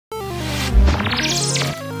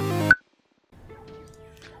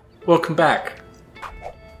Welcome back.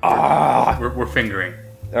 Ah! We're fingering.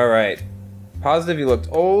 Alright. Positive you looked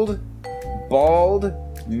old, bald,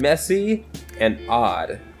 messy, and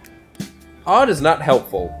odd. Odd is not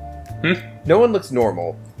helpful. No one looks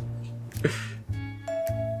normal.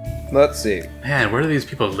 Let's see. Man, where do these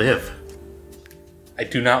people live? I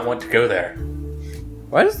do not want to go there.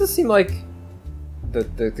 Why does this seem like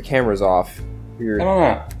the camera's off? Weird. I don't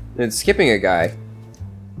know. And it's skipping a guy.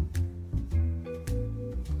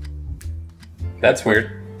 That's weird.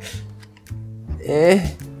 Eh.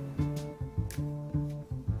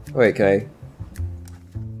 Wait, can I...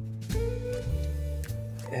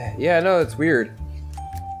 Yeah, no, it's weird.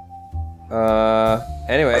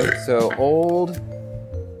 Anyway, so old...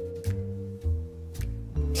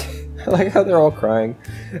 I like how they're all crying.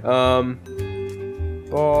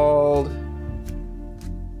 Bald...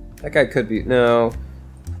 That guy could be... No.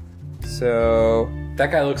 So... That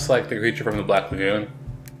guy looks like the creature from the Black Lagoon.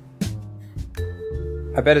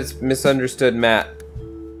 I bet it's misunderstood Matt.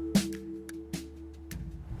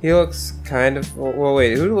 He looks kind of... Well,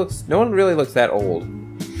 wait, who looks... No one really looks that old.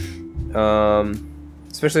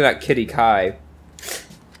 Especially not Kitty Kai.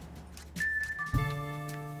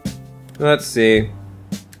 Let's see.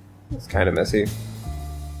 It's kind of messy.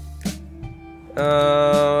 I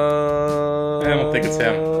don't think it's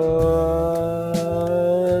him.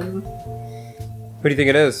 Who do you think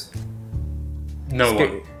it is? No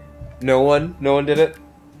one. No one? No one did it?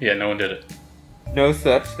 Yeah, no one did it. No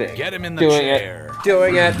such thing. Get him in the Doing chair. it.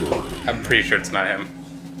 Doing it. I'm pretty sure it's not him.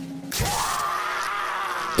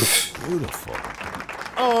 Beautiful.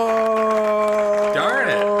 Oh! Darn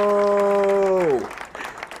it. Oh!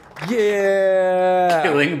 Yeah!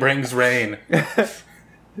 Killing brings rain.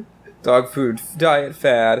 Dog food diet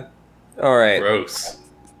fad. Alright. Gross.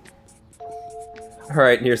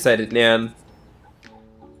 Alright, nearsighted Nan.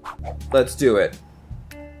 Let's do it.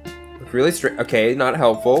 Look really straight. Okay, not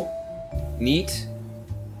helpful. Neat.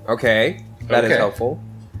 Okay, that is Okay. helpful.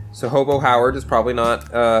 So Hobo Howard is probably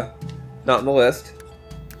not on the list.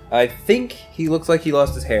 I think he looks like he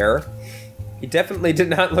lost his hair. He definitely did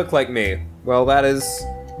not look like me. Well, that is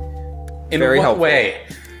In very what helpful. way?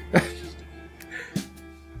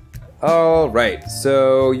 All right,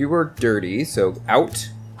 so you were dirty, so out.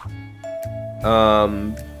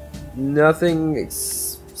 Nothing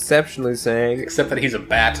exceptionally saying. Except that he's a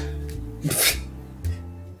bat.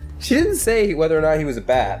 She didn't say whether or not he was a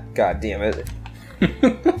bat. God damn it.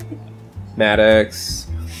 Maddox.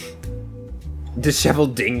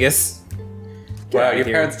 Disheveled dingus. Get Wow, outta your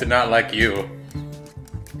here. parents did not like you.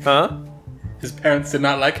 Huh? His parents did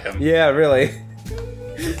not like him. Yeah, really.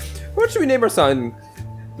 What should we name our son?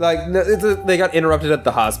 Like, they got interrupted at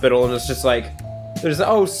the hospital, and it's just like, there's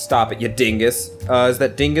oh, stop it, you dingus. Is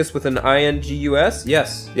that dingus with an I-N-G-U-S?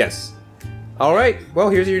 Yes, yes. All right,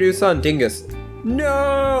 well, here's your new son, Dingus.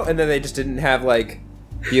 No, and then they just didn't have like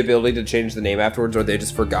the ability to change the name afterwards, or they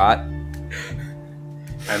just forgot.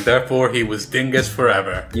 And therefore he was Dingus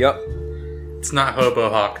forever. Yup. It's not Hobo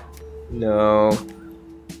Hawk. No.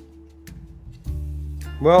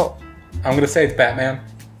 Well, I'm gonna say it's Batman.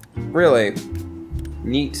 really.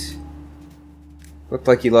 Neat. Looked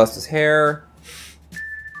like he lost his hair.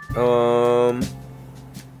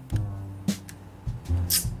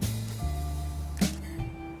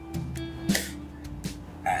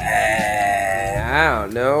 I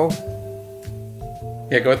don't know.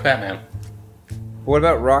 Yeah, go with Batman. What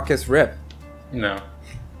about Raucous Rip? No.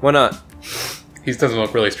 Why not? He doesn't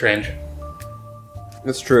look really strange.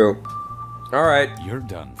 That's true. Alright. You're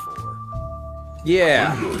done for.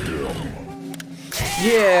 Yeah.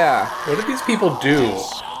 Yeah. What did these people do?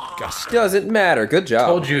 Doesn't matter. Good I job.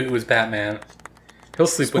 told you it was Batman. He'll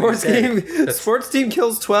sleep Sports with team, you dead. sports team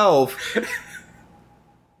kills 12.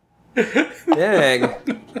 Dang.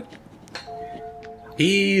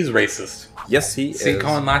 He's racist. Yes, he See, is.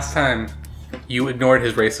 Colin, last time you ignored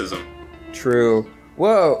his racism. True.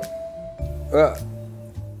 Whoa.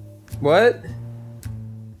 What?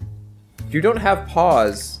 You don't have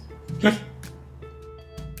paws. You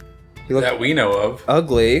look That we know of.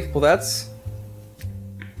 ugly. Well, that's...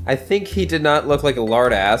 I think he did not look like a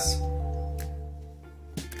lard ass.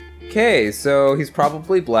 Okay, so he's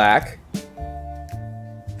probably black.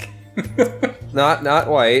 Not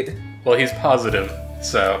white. Well, he's positive,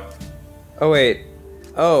 so... Oh wait.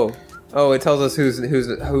 Oh, it tells us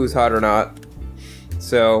who's hot or not.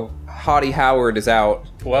 So Hottie Howard is out.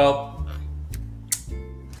 Well...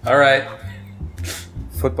 Alright.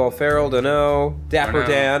 Football Feral, dunno. Dapper Dunno.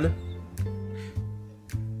 Dan.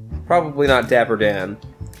 Probably not Dapper Dan.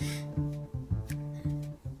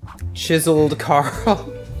 Chiseled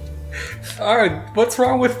Carl. Alright, what's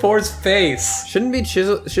wrong with Four's face? Shouldn't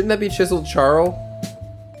that be Chiseled Charl?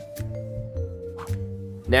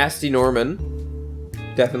 Nasty Norman.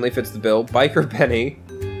 Definitely fits the bill. Biker Benny.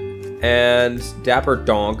 And Dapper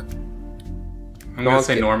Donk. I'm gonna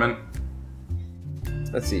say Norman.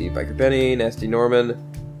 Let's see. Biker Benny, Nasty Norman.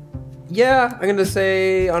 Yeah, I'm gonna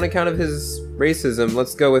say on account of his racism,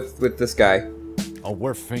 let's go with this guy. Oh,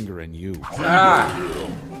 we're fingering you. Ah!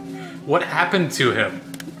 What happened to him?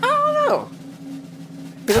 I don't know.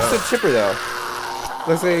 He looks so chipper though.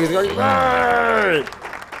 Looks like he's going. Yay!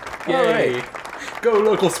 Alright. Go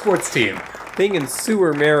local sports team. Thing and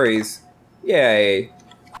Sewer Marys. Yay.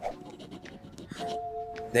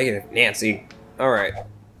 Negative Nancy. Alright.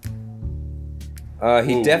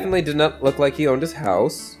 He Ooh. definitely did not look like he owned his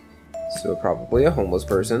house. So probably a homeless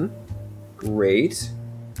person. Great.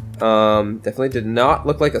 Definitely did not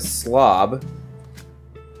look like a slob.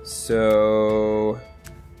 So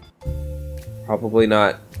probably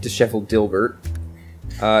not disheveled Dilbert.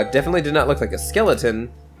 Definitely did not look like a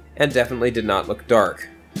skeleton. And definitely did not look dark.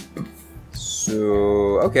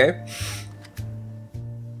 So, okay.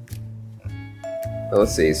 Well,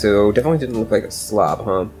 let's see. So, definitely didn't look like a slob,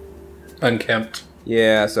 huh? Unkempt.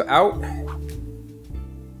 Yeah, so out.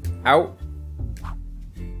 Out.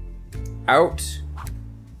 Out.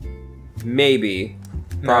 Maybe.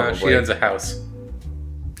 Probably. No, she owns a house.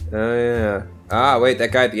 Oh, yeah. Ah, wait,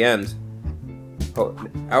 that guy at the end. Oh,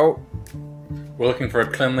 out. We're looking for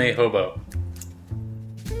a cleanly hobo.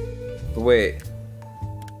 Wait.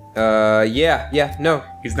 Yeah, no.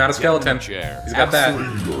 He's not a skeleton. Chair. He's got that.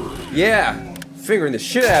 Yeah! Fingering the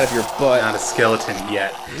shit out of your butt. Not a skeleton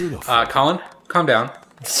yet. Colin, calm down.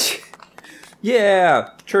 Yeah!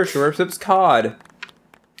 Church worships cod.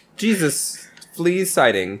 Jesus. Flea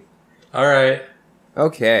sighting. Alright.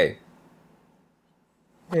 Okay.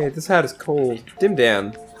 Hey, this hat is cold. Dim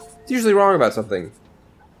Dan. It's usually wrong about something.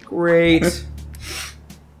 Great.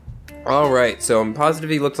 Alright, so I'm positive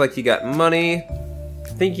he looks like he got money. I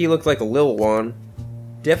think he looked like a little one.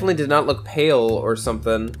 Definitely did not look pale or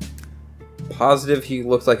something. Positive he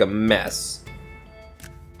looked like a mess.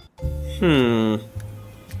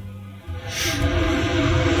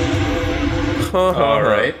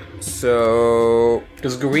 Alright. So...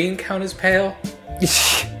 Does green count as pale?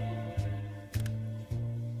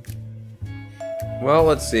 Well,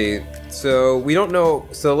 let's see. So, we don't know...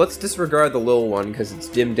 So, let's disregard the little one, because it's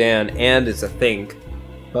Dim Dan, and it's a think.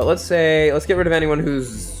 But let's say... Let's get rid of anyone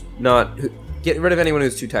who's not... Get rid of anyone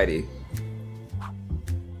who's too tidy.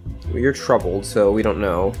 Well, you're troubled, so we don't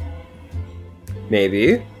know.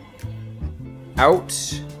 Maybe.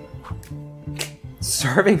 Out.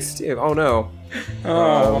 Starving Steve. Oh, no.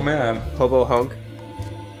 Oh, man. Hobo Hunk.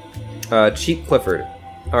 Cheap Clifford.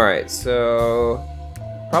 Alright, so...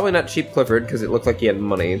 Probably not Cheap Clifford, because it looked like he had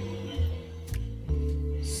money.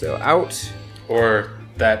 So, out. Or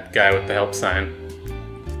that guy with the help sign.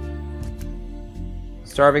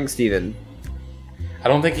 Starving Steven. I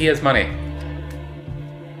don't think he has money.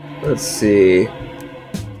 Let's see.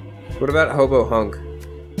 What about Hobo Hunk?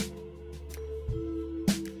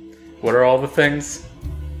 What are all the things?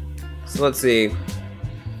 So, let's see.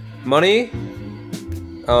 Money?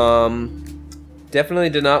 Definitely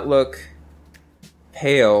did not look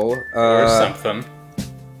pale. Or something.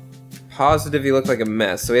 Positive he looked like a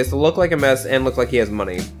mess. So he has to look like a mess and look like he has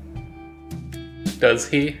money. Does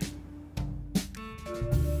he?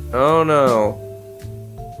 Oh no.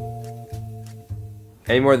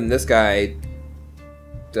 Any more than this guy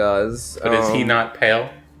does. But is he not pale?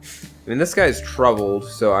 I mean, this guy's troubled,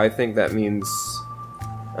 so I think that means...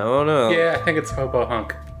 I don't know. Yeah, I think it's Hobo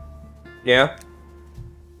Hunk. Yeah?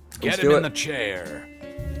 Get Let's him do in it. the chair.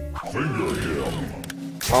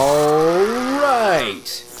 Alright!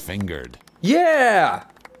 Fingered. Yeah!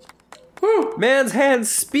 Woo! Man's hands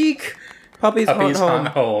speak! Puppies Puppies hunt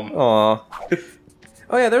home. home. Aw.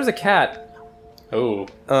 Oh yeah, there's a cat. Oh.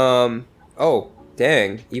 Oh,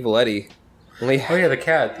 dang. Evil Eddie. Only... Oh yeah, the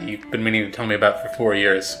cat that you've been meaning to tell me about for 4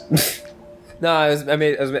 years. No, I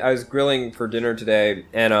was grilling for dinner today,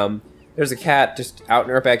 and there's a cat just out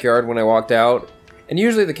in our backyard when I walked out. And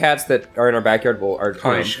usually the cats that are in our backyard are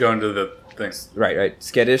Oh, you should go into the thing. right,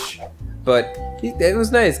 skittish. But it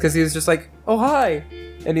was nice because he was just like, "Oh hi,"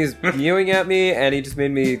 and he's mewing at me, and he just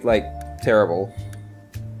made me like terrible.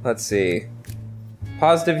 Let's see.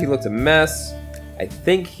 Positive, he looked a mess. I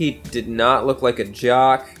think he did not look like a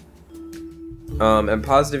jock. And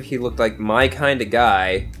positive, he looked like my kind of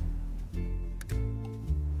guy.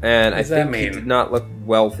 And What I does that think he mean? did not look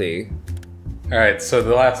wealthy. Alright, so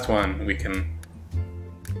the last one we can...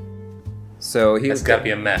 So he It's was gotta be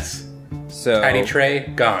a mess. so Tiny tray,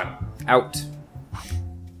 gone. out.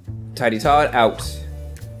 Tidy Todd out.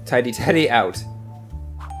 Tidy Teddy out.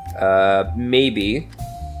 Maybe.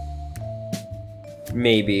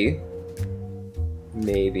 Maybe.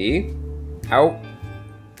 Maybe. Out.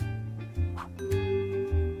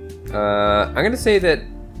 I'm gonna say that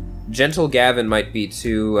Gentle Gavin might be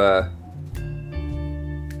too, out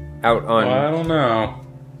on... Well, I don't know.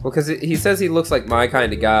 Well, because he says he looks like my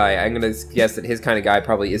kind of guy. I'm gonna guess that his kind of guy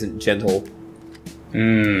probably isn't gentle.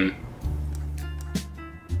 Hmm.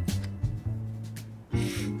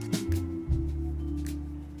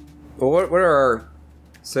 Well, what are our...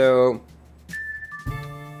 So...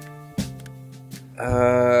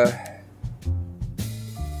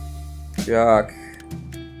 Jock.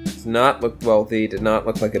 Does not look wealthy, did not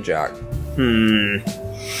look like a jock. I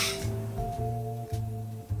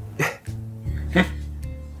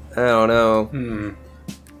don't know.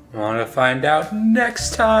 Want to find out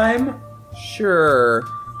next time? Sure.